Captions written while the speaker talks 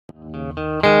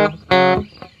Hey,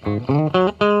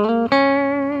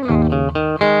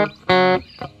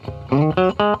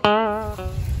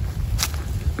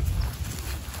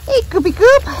 Goopy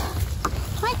Goop.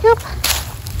 Hi, Goop.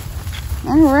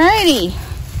 Alrighty.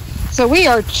 So we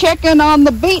are checking on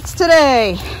the beets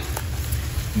today.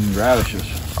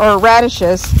 Radishes. Or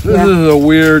radishes. This is a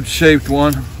weird shaped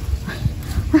one.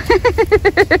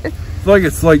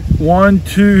 It's like 1,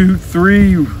 2,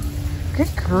 3 Good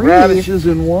grief. radishes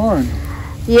in one.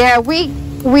 Yeah, we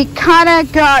kind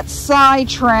of got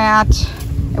sidetracked,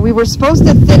 and we were supposed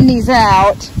to thin these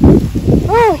out.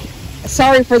 Oh,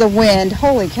 sorry for the wind.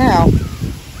 Holy cow!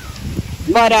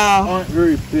 But aren't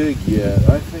very big yet.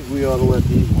 I think we ought to let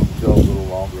these ones go a little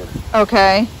longer.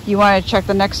 Okay, you want to check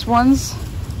the next ones?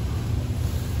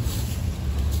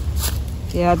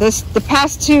 Yeah, the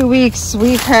past 2 weeks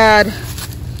we've had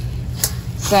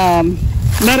some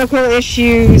medical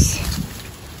issues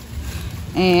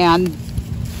and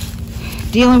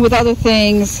dealing with other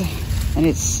things, and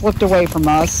it slipped away from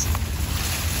us.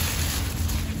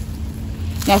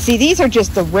 Now see, these are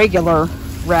just the regular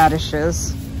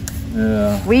radishes.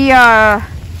 Yeah.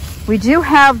 We do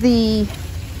have the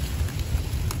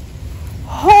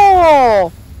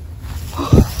whole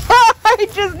I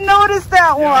just noticed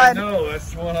that one. I know,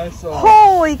 that's the one I saw.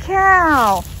 Holy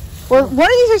cow. Well, one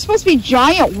of these are supposed to be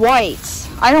giant whites.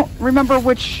 I don't remember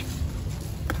which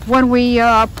one we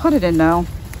put it in though.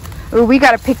 Ooh, we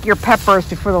got to pick your peppers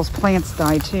before those plants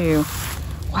die too.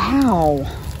 Wow.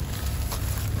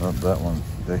 Oh, that one.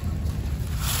 There's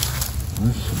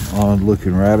some odd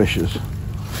looking radishes.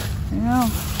 Yeah.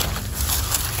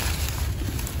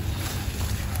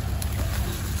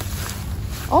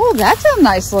 Oh, that's a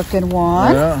nice looking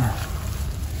one. Yeah.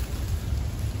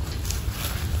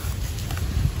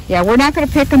 Yeah, we're not going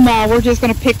to pick them all. We're just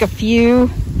going to pick a few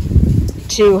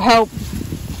to help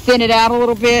thin it out a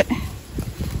little bit.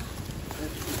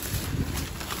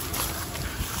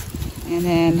 And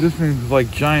then... This thing's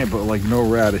like giant, but like no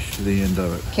radish to the end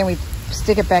of it. Can we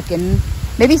stick it back in?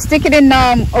 Maybe stick it in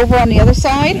over on the other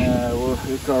side? Yeah, well,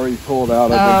 it's already pulled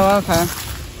out of it. Oh, okay.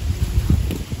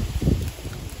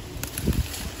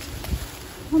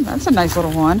 Oh, that's a nice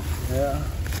little one. Yeah.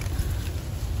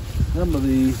 Some of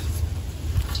these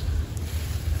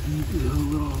need to go a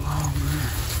little longer.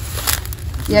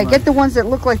 Yeah, get the ones that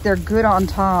look like they're good on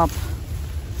top.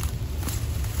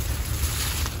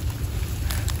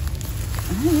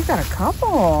 Oh, you got a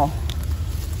couple.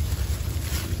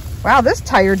 Wow, this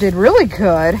tire did really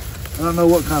good. I don't know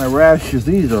what kind of radishes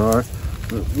these are.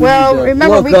 But well,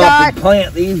 remember we got and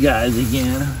plant these guys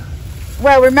again.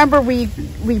 Well, remember we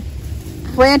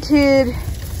planted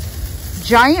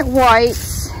giant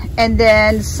whites and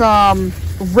then some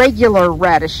regular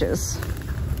radishes.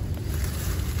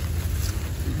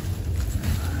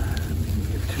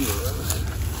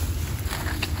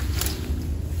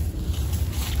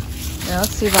 Yeah,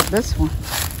 let's see about this one.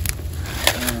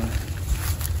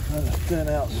 Trying to thin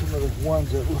out some of the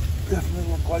ones that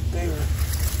definitely look like they were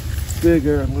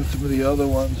bigger, and with some of the other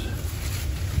ones.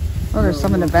 Oh, there's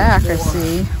some in the back, I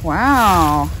see.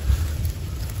 Wow.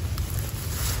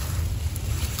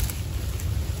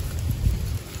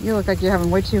 You look like you're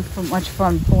having way too much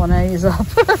fun pulling these up.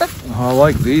 I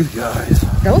like these guys.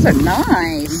 Those are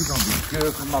nice. These are gonna be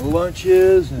good for my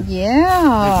lunches. And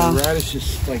yeah. the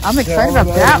radishes, like I'm excited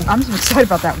about that. I'm excited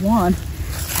about that one.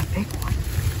 That big one.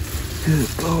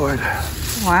 Good Lord.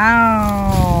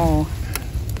 Wow.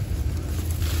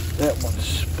 That one's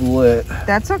split.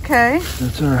 That's okay.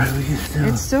 That's all right. We can still.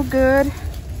 It's still good.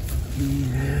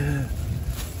 Yeah.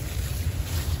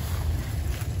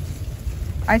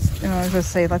 I was gonna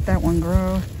say let that one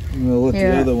grow. We'll let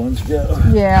the other ones go.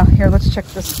 Yeah. Here, let's check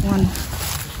this one.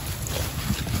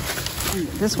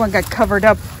 This one got covered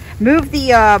up. Move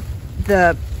the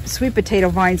sweet potato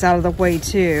vines out of the way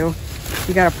too.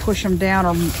 You gotta push them down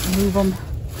or move them.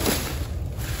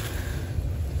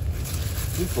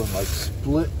 This one like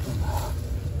split in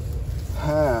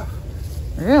half.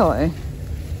 Really?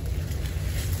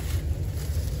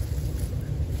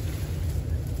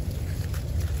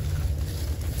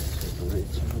 Separate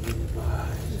some of these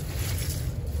vines.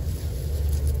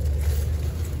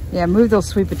 Yeah, move those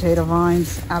sweet potato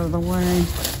vines out of the way.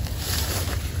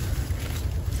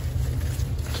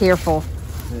 Careful.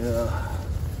 Yeah.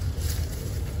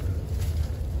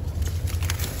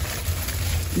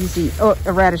 Easy. Oh,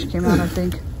 a radish came out, I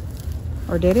think.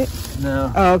 Or did it?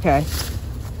 No. Oh, okay.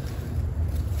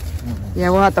 Yeah,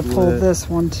 we'll have to pull this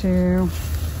one too.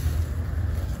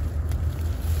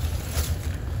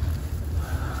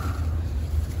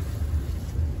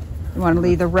 You want to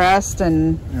leave the rest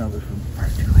and... No, this one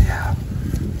practically out.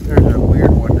 There's a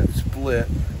weird one that split.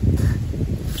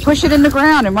 push it in the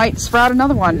ground. It might sprout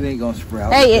another one. It ain't gonna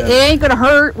sprout. Hey, it ain't gonna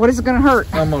hurt. What is it gonna hurt?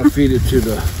 I'm gonna feed it to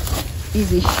the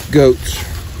easy goats.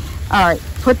 All right,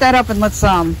 put that up and let's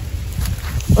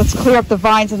clear up the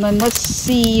vines, and then let's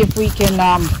see if we can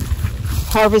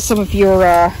harvest some of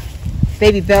your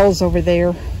baby bells over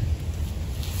there.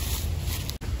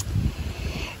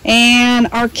 And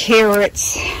our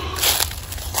carrots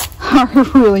are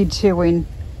really doing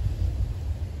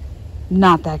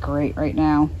not that great right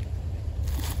now.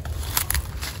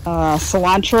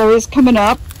 Cilantro is coming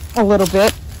up a little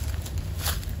bit,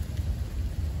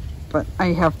 but I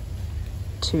have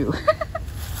two.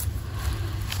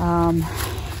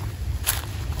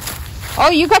 Oh,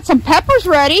 you got some peppers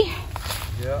ready.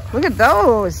 Yeah. Look at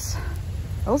those.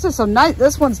 Those are so nice.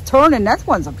 This one's turning. That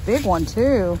one's a big one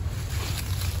too.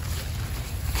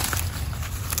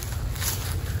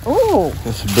 Oh.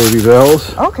 That's some baby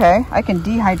bells. Okay, I can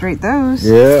dehydrate those.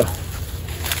 Yeah.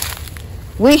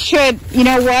 We should, you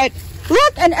know what?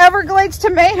 Look, an Everglades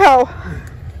tomato.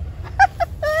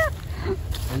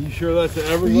 Are you sure that's an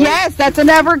Everglades? Yes, that's an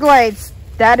Everglades.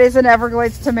 That is an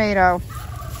Everglades tomato.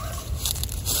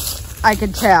 I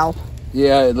can tell.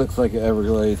 Yeah, it looks like an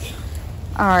Everglades.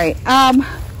 All right.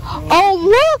 Oh,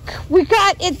 look, we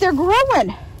got it. They're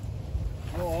growing.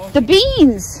 Oh, awesome. The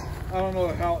beans. I don't know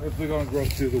if they're gonna grow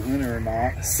through the winter or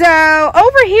not. So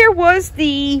over here was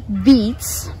the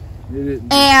beets,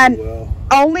 and well.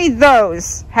 only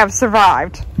those have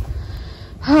survived.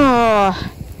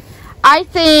 I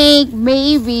think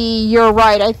maybe you're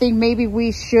right. I think maybe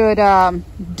we should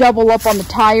double up on the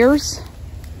tires.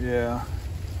 Yeah.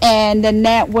 And then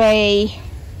that way,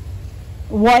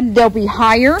 one, they'll be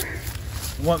higher.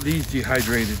 I want these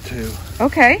dehydrated too.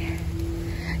 Okay.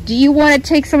 Do you want to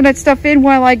take some of that stuff in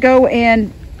while I go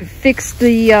and fix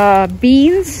the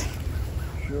beans?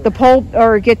 Sure. The pole,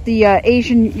 or get the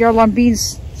Asian yardlong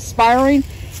beans spiraling?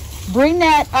 Bring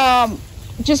that,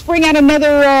 just bring out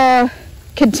another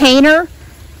container,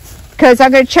 because I'm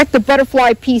going to check the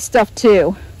butterfly pea stuff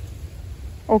too.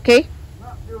 Okay?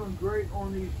 Not doing great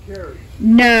on these carrots.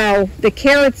 No, the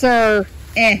carrots are,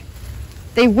 they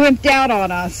wimped out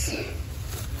on us.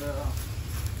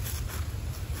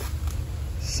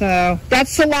 So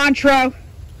that's cilantro.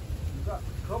 We've got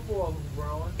a couple of them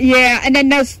growing. Yeah, and then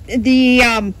there's the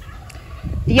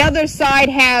other side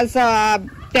has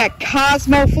that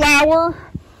Cosmo flower.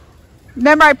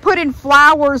 Remember, I put in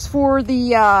flowers for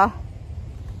the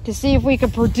to see if we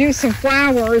could produce some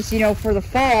flowers, you know, for the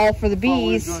fall for the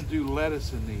bees. Oh, we're going to do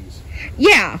lettuce in these.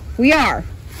 Yeah, we are.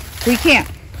 We can't.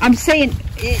 I'm saying,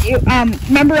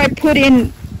 remember I put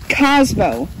in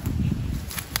Cosmo.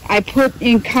 I put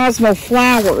in Cosmo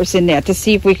flowers in there to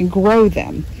see if we can grow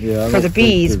them for the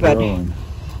bees. But growing.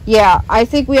 Yeah, I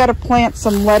think we ought to plant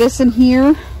some lettuce in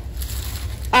here.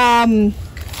 I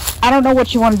don't know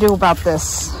what you want to do about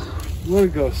this. We'll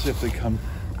go see if they come.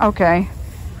 Okay.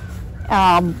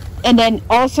 And then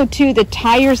also too, the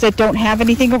tires that don't have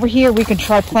anything over here, we can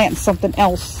try planting something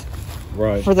else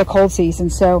for the cold season.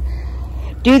 So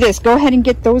do this. Go ahead and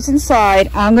get those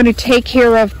inside. I'm going to take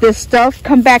care of this stuff.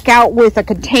 Come back out with a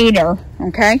container,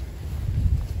 okay?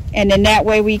 And then that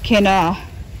way we can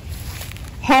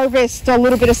harvest a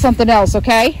little bit of something else,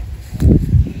 okay?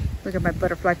 Look at my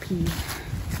butterfly pea.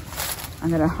 I'm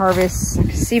going to harvest,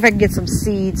 see if I can get some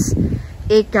seeds.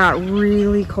 It got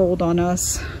really cold on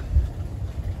us.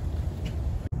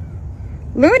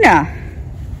 Luna!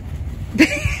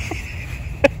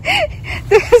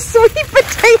 The sweet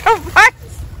potato vines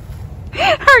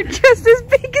are just as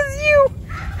big as you.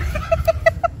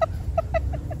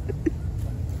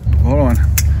 Hold on.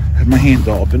 I have my hands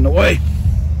all up in the way.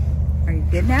 Are you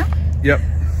good now? Yep.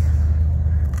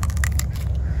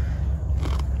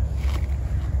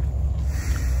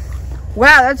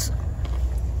 Wow, that's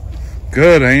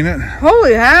good, ain't it?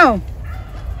 holy hell.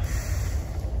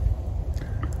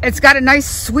 It's got a nice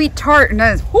sweet tart, and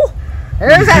then it's, whew,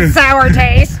 there's that sour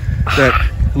taste.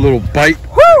 That little bite.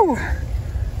 Whew.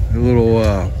 A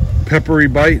little peppery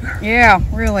bite. Yeah,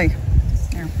 really.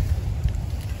 Yeah.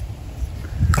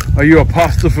 Are you a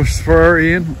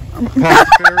pastafarian?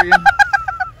 Pastafarian?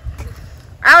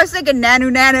 I was thinking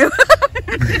nanu nanu.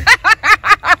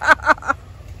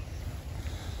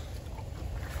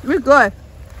 It's good.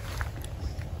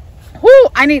 Whoo,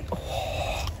 I need.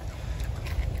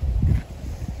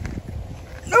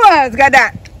 Oh, it's got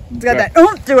that. It's got that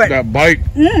oomph to it. That bite.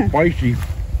 Spicy.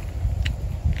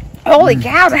 Holy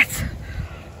cow, that's.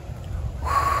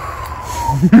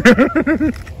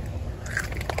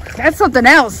 That's something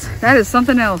else. That is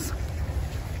something else.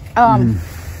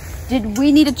 Did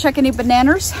we need to check any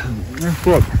bananas? That's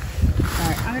good.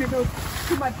 Alright, I'm gonna go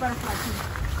to my butterfly pea.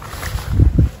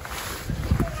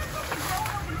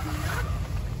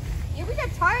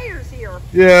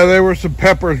 Yeah, there were some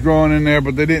peppers growing in there,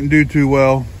 but they didn't do too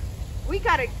well. We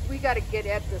gotta get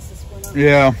at this winter.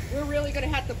 Yeah. We're really gonna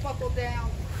have to buckle down.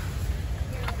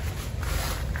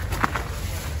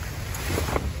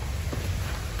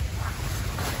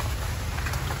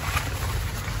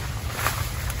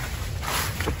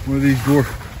 What are these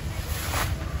dwarf?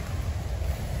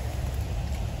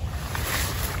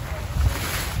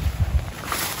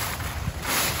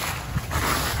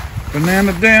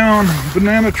 Banana down,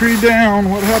 banana tree down.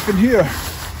 What happened here?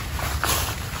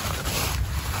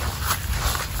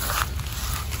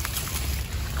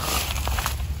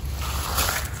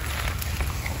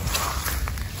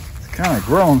 It's kind of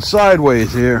growing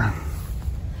sideways here.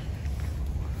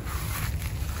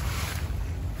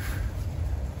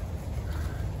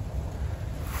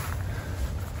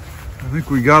 I think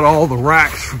we got all the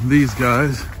racks from these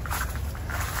guys.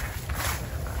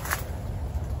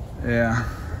 Yeah.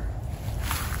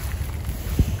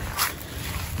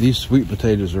 These sweet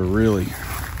potatoes are really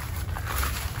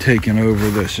taking over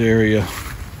this area.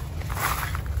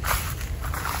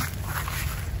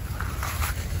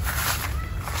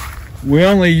 We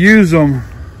only use them,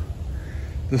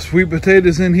 the sweet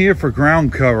potatoes in here, for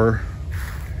ground cover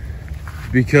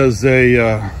because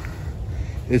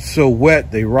it's so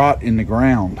wet they rot in the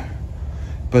ground.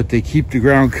 But they keep the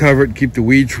ground covered, keep the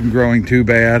weeds from growing too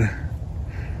bad.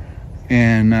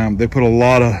 And they put a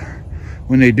lot of,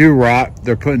 when they do rot,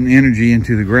 they're putting energy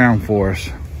into the ground for us.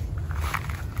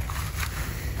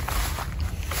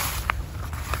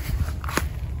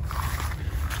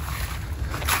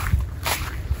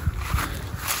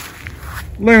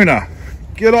 Luna,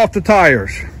 get off the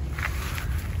tires.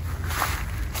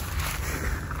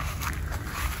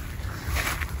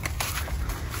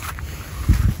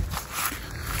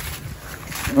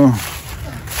 Oh,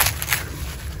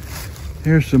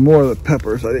 here's some more of the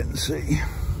peppers I didn't see.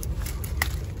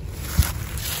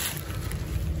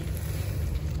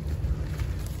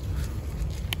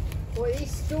 Boy,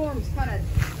 these storms kind of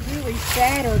really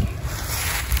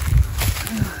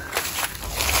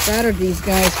battered these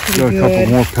guys pretty good. Got a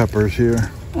couple more peppers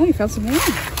here. Oh, you found some more.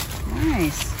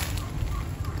 Nice.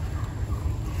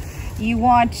 You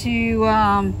want to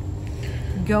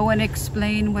go and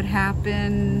explain what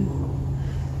happened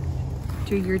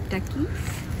to your duckies?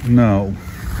 No.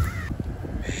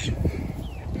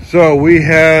 So we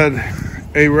had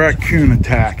a raccoon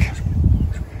attack.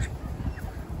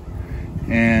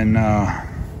 And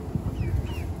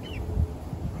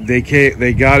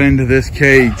they got into this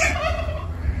cage,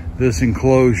 this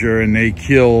enclosure, and they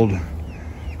killed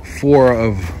 4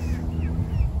 of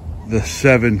the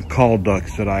 7 call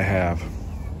ducks that I have.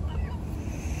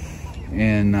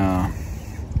 And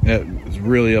it was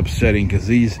really upsetting because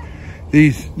these,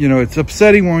 you know, it's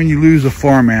upsetting when you lose a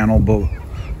farm animal,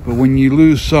 but when you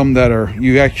lose some that are,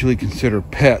 you actually consider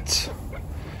pets,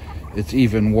 it's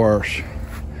even worse.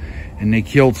 And they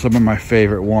killed some of my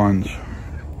favorite ones.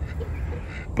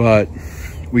 But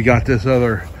we got this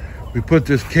other, we put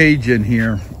this cage in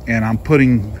here, and I'm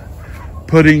putting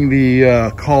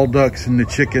the call ducks and the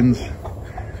chickens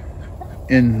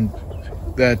in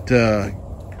that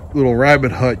little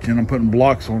rabbit hutch, and I'm putting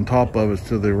blocks on top of it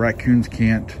so the raccoons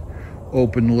can't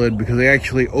open the lid, because they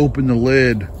actually opened the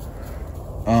lid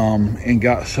and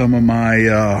got some of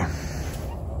my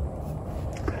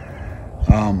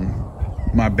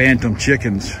my bantam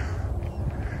chickens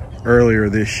earlier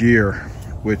this year,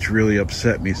 which really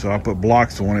upset me. So I put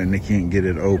blocks on it and they can't get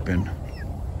it open.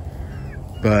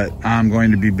 But I'm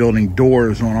going to be building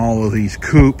doors on all of these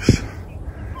coops.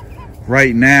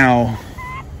 Right now,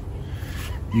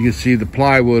 you can see the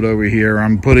plywood over here.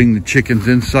 I'm putting the chickens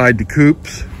inside the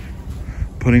coops,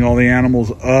 putting all the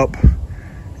animals up,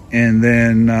 and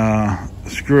then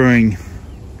screwing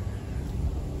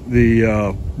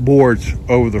the boards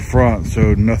over the front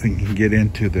so nothing can get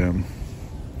into them.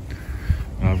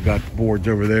 I've got boards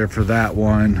over there for that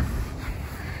one.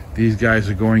 These guys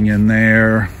are going in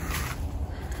there.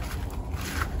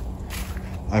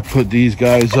 I put these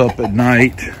guys up at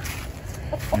night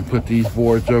and put these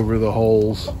boards over the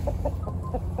holes,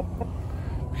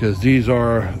 because these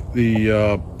are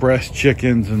the breast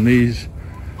chickens, and these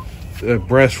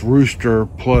breast rooster,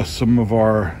 plus some of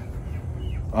our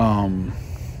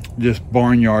just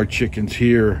barnyard chickens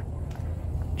here,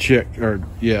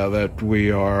 that we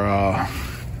are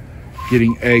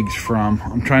getting eggs from.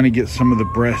 I'm trying to get some of the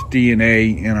breast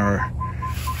DNA in our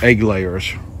egg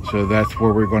layers, so that's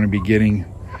where we're going to be getting.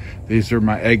 These are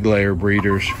my egg layer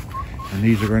breeders, and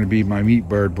these are going to be my meat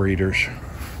bird breeders.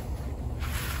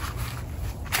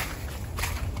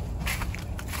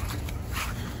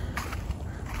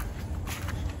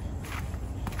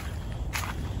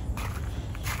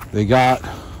 They got,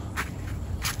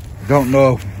 don't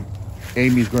know if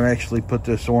Amy's going to actually put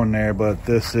this on there, but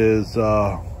this is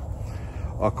a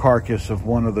carcass of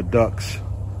one of the ducks,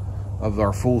 of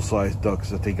our full-size ducks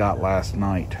that they got last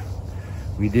night.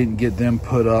 We didn't get them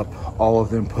put up, all of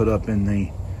them put up in the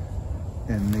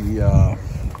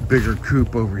bigger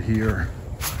coop over here.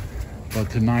 But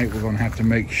tonight we're going to have to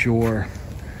make sure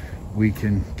we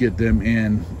can get them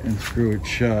in and screw it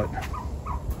shut.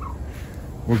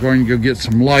 We're going to go get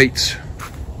some lights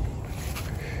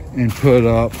and put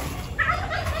up.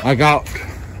 I got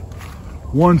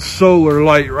one solar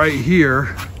light right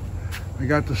here. I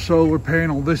got the solar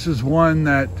panel. This is one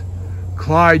that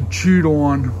Clyde chewed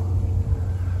on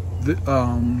at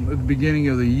the beginning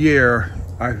of the year.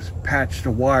 I patched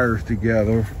the wires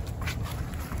together.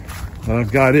 But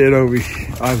I've got it over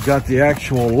here. I've got the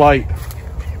actual light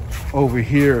over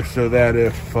here so that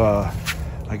if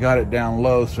I got it down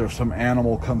low, so if some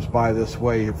animal comes by this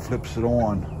way, it flips it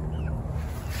on.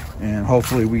 And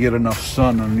hopefully we get enough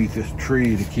sun underneath this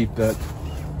tree to keep that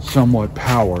somewhat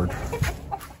powered.